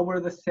executing over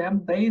the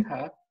same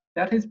data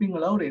that is being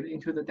loaded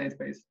into the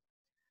database?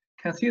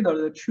 Consider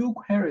the two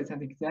queries as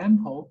an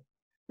example.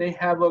 They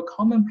have a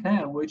common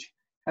plan which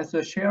has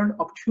a shared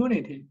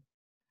opportunity.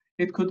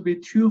 It could be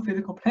two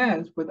physical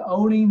plans with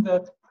only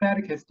the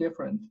predicates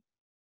different.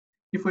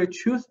 If we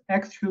choose to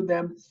execute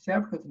them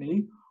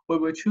separately, we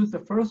will choose the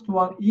first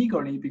one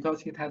eagerly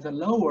because it has a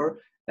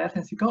lower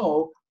latency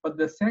goal, but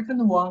the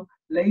second one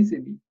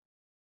lazily.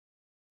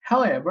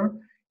 However,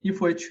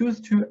 if we choose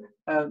to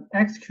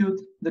execute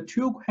the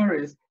two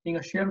queries in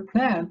a shared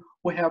plan,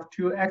 we have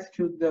to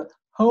execute the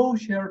whole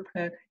shared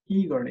plan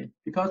eagerly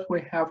because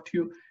we have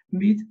to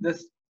meet the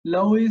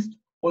lowest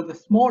or the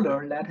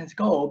smaller latency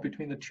goal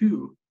between the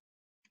two.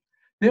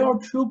 There are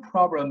two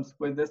problems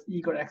with this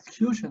eager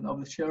execution of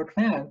the shared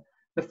plan.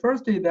 The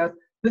first is that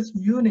this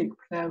unique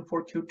plan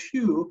for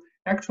Q2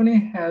 actually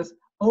has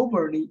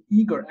overly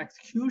eager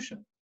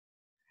execution.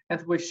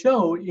 As we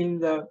show in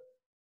the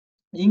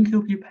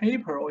InQP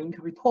paper or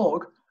InQP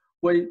talk,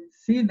 we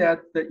see that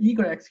the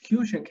eager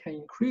execution can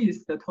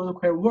increase the total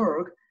query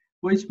work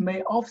which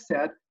may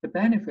offset the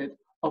benefit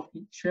of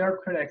shared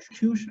query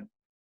execution.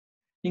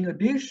 In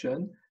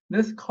addition,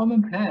 this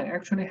common plan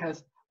actually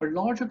has a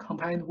larger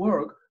combined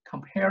work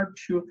compared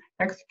to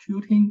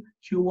executing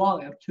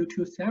Q1 and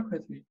Q2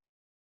 separately.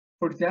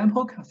 For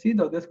example,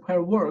 consider this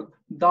query work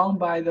done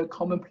by the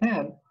common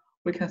plan.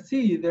 We can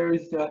see there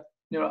is a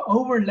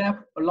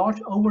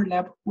large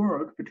overlap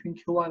work between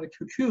Q1 and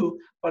Q2,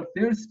 but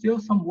there's still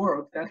some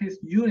work that is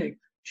unique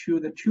to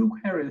the two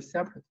queries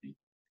separately.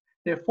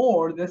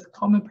 Therefore, this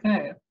common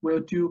plan will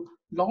do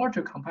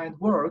larger combined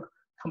work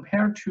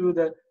compared to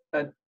the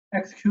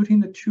executing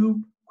the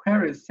two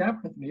queries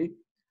separately.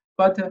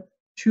 But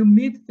to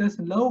meet this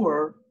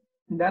lower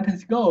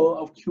latency goal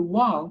of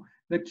Q1,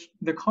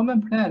 the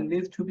common plan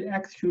needs to be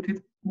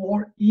executed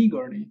more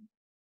eagerly.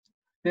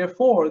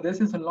 Therefore,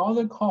 this is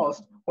another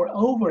cost or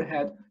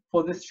overhead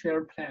for this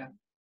shared plan.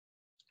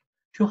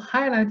 To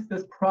highlight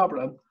this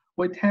problem,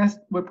 we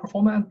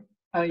perform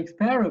an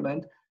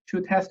experiment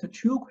to test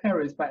two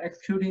queries by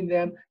executing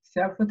them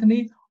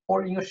separately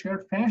or in a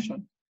shared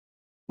fashion.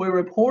 We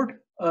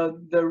report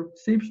the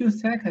CPU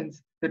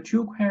seconds the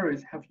two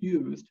queries have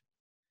used.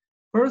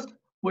 First,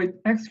 we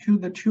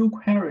execute the two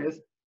queries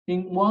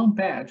in one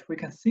batch. We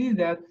can see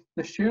that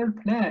the shared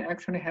plan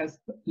actually has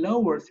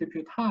lower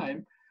CPU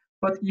time,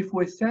 but if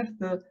we set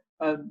the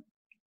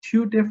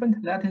two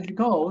different latency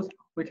goals,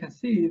 we can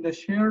see the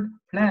shared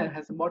plan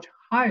has a much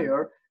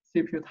higher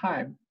CPU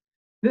time.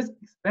 This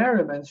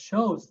experiment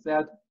shows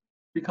that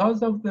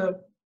because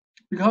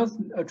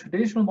a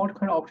traditional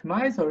multi-query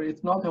optimizer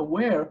is not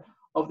aware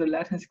of the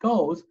latency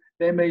goals,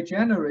 they may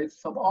generate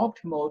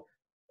suboptimal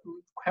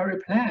query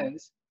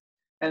plans.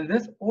 And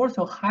this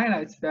also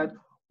highlights that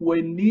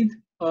we need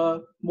a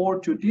more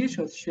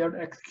judicious shared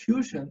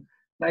execution,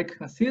 like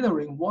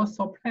considering what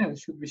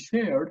subplans should be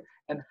shared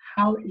and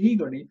how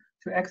eagerly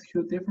to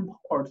execute different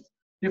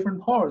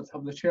parts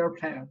of the shared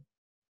plan.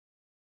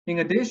 In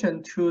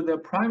addition to the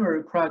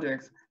primary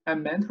projects,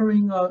 I'm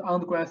mentoring an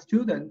undergrad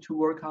student to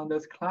work on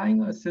this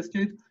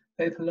client-assisted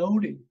data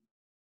loading.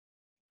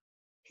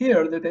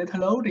 Here, the data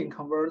loading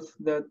converts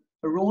the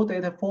raw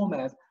data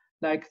format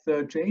like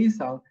the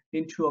JSON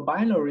into a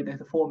binary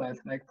data format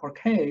like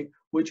Parquet,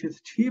 which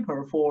is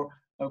cheaper for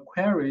a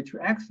query to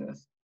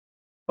access.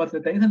 But the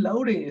data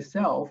loading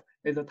itself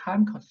is a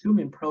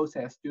time-consuming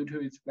process due to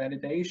its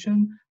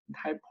validation,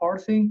 type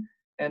parsing,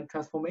 and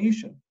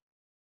transformation.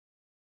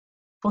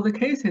 For the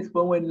cases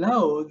when we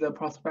load the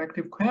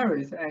prospective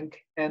queries and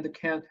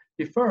can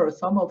defer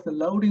some of the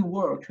loading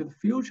work to the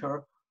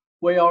future,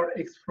 we are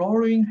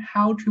exploring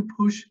how to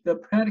push the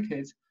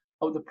predicates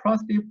of the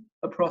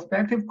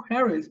prospective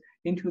queries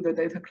into the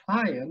data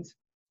clients,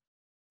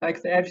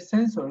 like the edge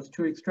sensors,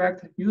 to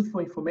extract useful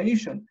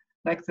information,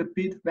 like the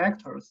bit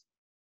vectors.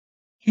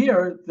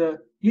 Here,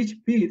 each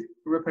bit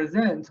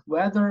represents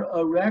whether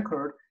a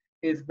record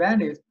is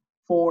valid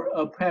for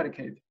a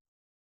predicate.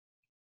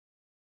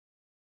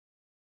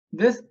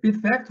 These bit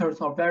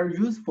vectors are very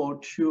useful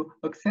to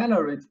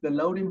accelerate the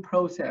loading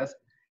process,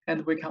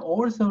 and we can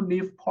also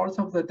leave parts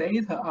of the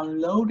data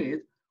unloaded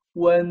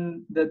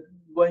when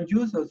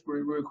users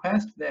will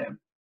request them.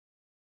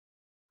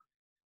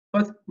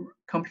 But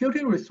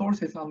computing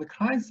resources on the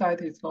client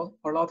side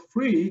are not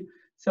free,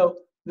 so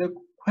the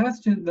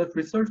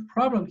research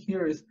problem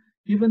here is,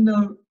 given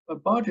a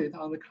budget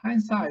on the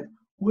client side,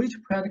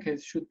 which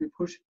predicates should be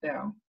pushed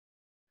down?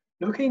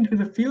 Looking to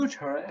the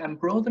future and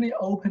broadly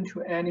open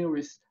to any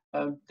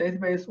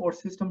database or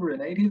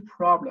system-related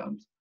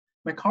problems,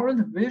 my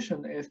current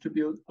vision is to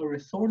build a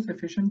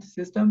resource-efficient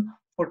system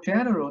for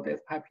general data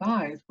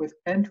pipelines with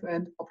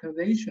end-to-end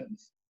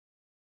optimizations.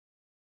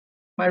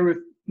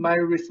 My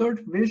research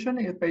vision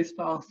is based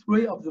on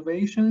 3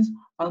 observations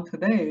on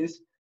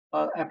today's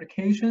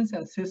applications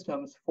and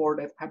systems for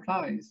data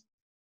pipelines.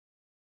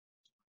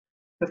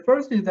 The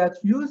first is that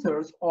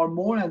users are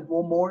more and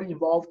more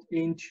involved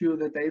into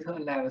the data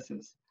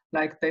analysis,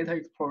 like data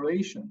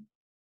exploration.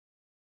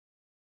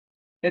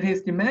 It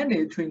is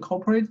demanded to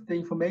incorporate the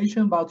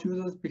information about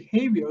users'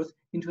 behaviors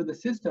into the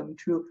system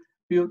to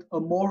build a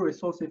more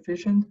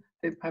resource-efficient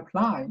data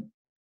pipeline.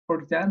 For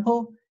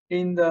example,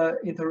 in the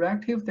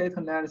interactive data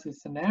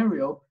analysis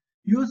scenario,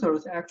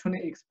 users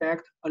actually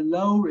expect a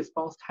low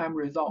response time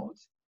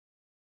results.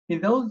 In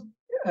those,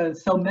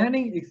 so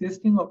many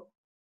existing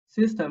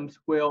systems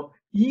will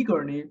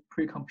eagerly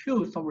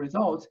pre-compute some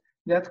results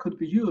that could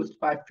be used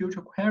by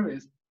future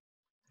queries.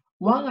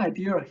 One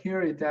idea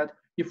here is that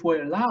if we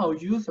allow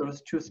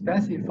users to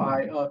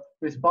specify a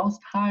response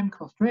time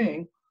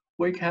constraint,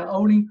 we can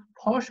only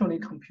partially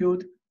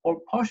compute or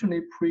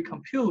partially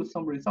pre-compute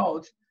some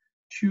results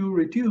to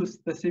reduce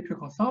the CPU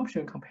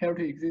consumption compared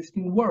to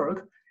existing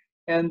work,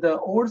 and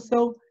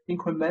also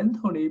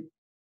incrementally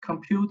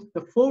compute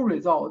the full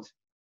results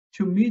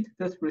to meet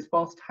this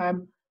response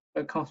time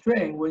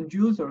constraint when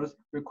users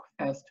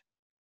request.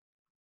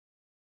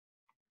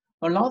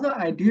 Another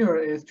idea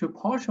is to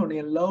partially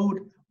load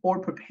or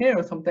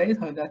prepare some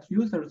data that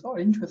users are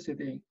interested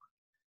in.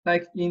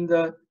 Like in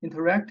the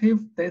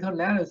interactive data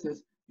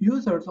analysis,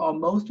 users are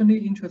mostly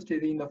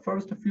interested in the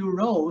first few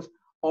rows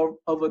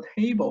of a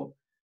table.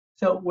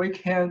 So we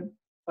can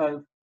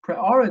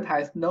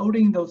prioritize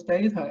loading those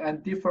data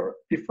and defer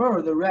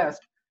the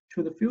rest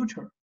to the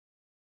future.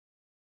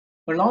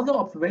 Another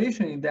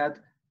observation is that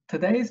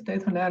today's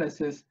data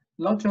analysis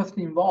not just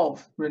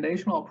involves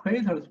relational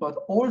operators, but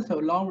also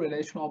long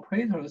relational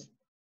operators.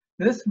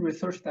 This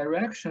research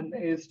direction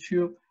is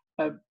to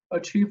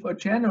achieve a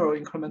general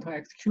incremental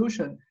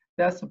execution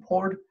that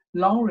support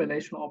long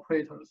relational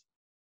operators.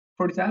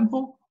 For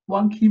example,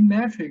 one key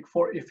metric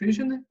for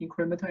efficient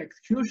incremental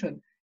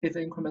execution is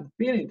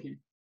incrementability.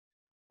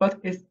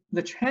 But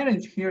the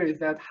challenge here is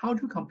that how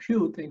to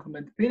compute the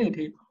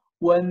incrementability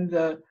when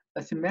the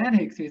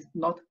semantics is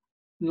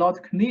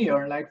not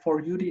clear, like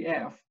for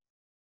UDF.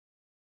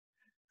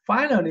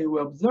 Finally,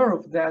 we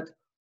observe that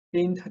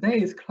in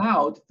today's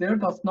cloud, there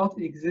does not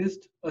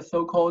exist a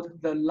so-called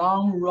the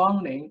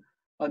long-running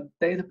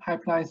data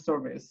pipeline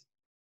service.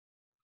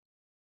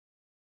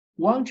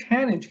 One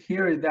challenge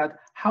here is that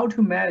how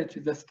to manage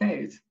the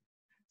states.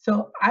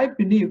 So I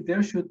believe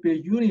there should be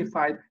a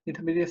unified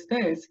intermediate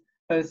states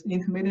as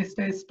intermediate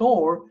state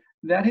store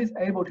that is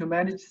able to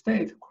manage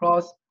states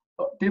across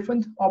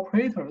different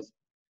operators,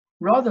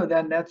 rather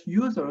than let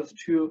users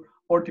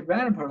or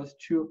developers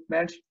to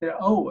manage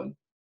their own.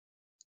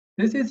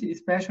 This is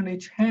especially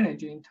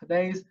challenging in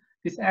today's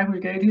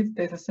disaggregated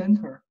data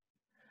center.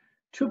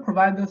 To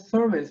provide the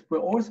service, we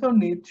also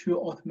need to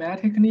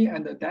automatically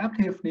and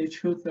adaptively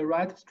choose the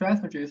right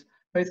strategies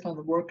based on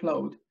the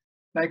workload.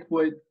 Like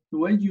do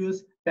we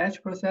use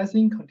batch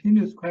processing,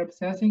 continuous query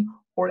processing,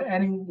 or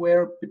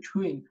anywhere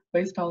between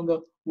based on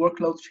the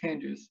workload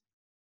changes.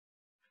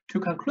 To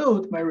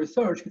conclude, my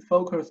research is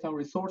focused on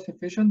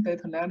resource-efficient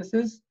data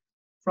analysis.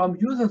 From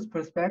users'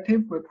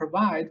 perspective, we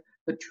provide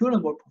the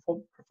tunable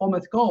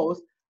performance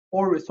goals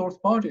or resource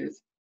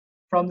budgets.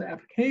 From the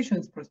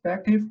application's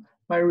perspective,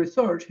 my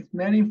research is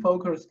mainly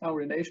focused on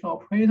relational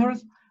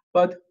operators,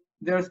 but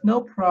there's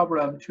no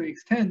problem to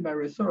extend my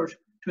research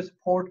to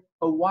support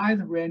a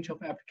wide range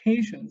of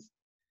applications.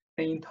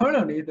 And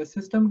internally, the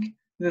system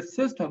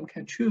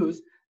can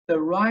choose the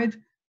right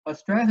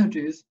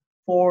strategies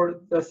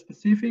for the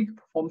specific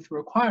performance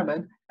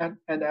requirement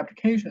and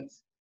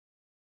applications.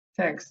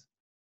 Thanks.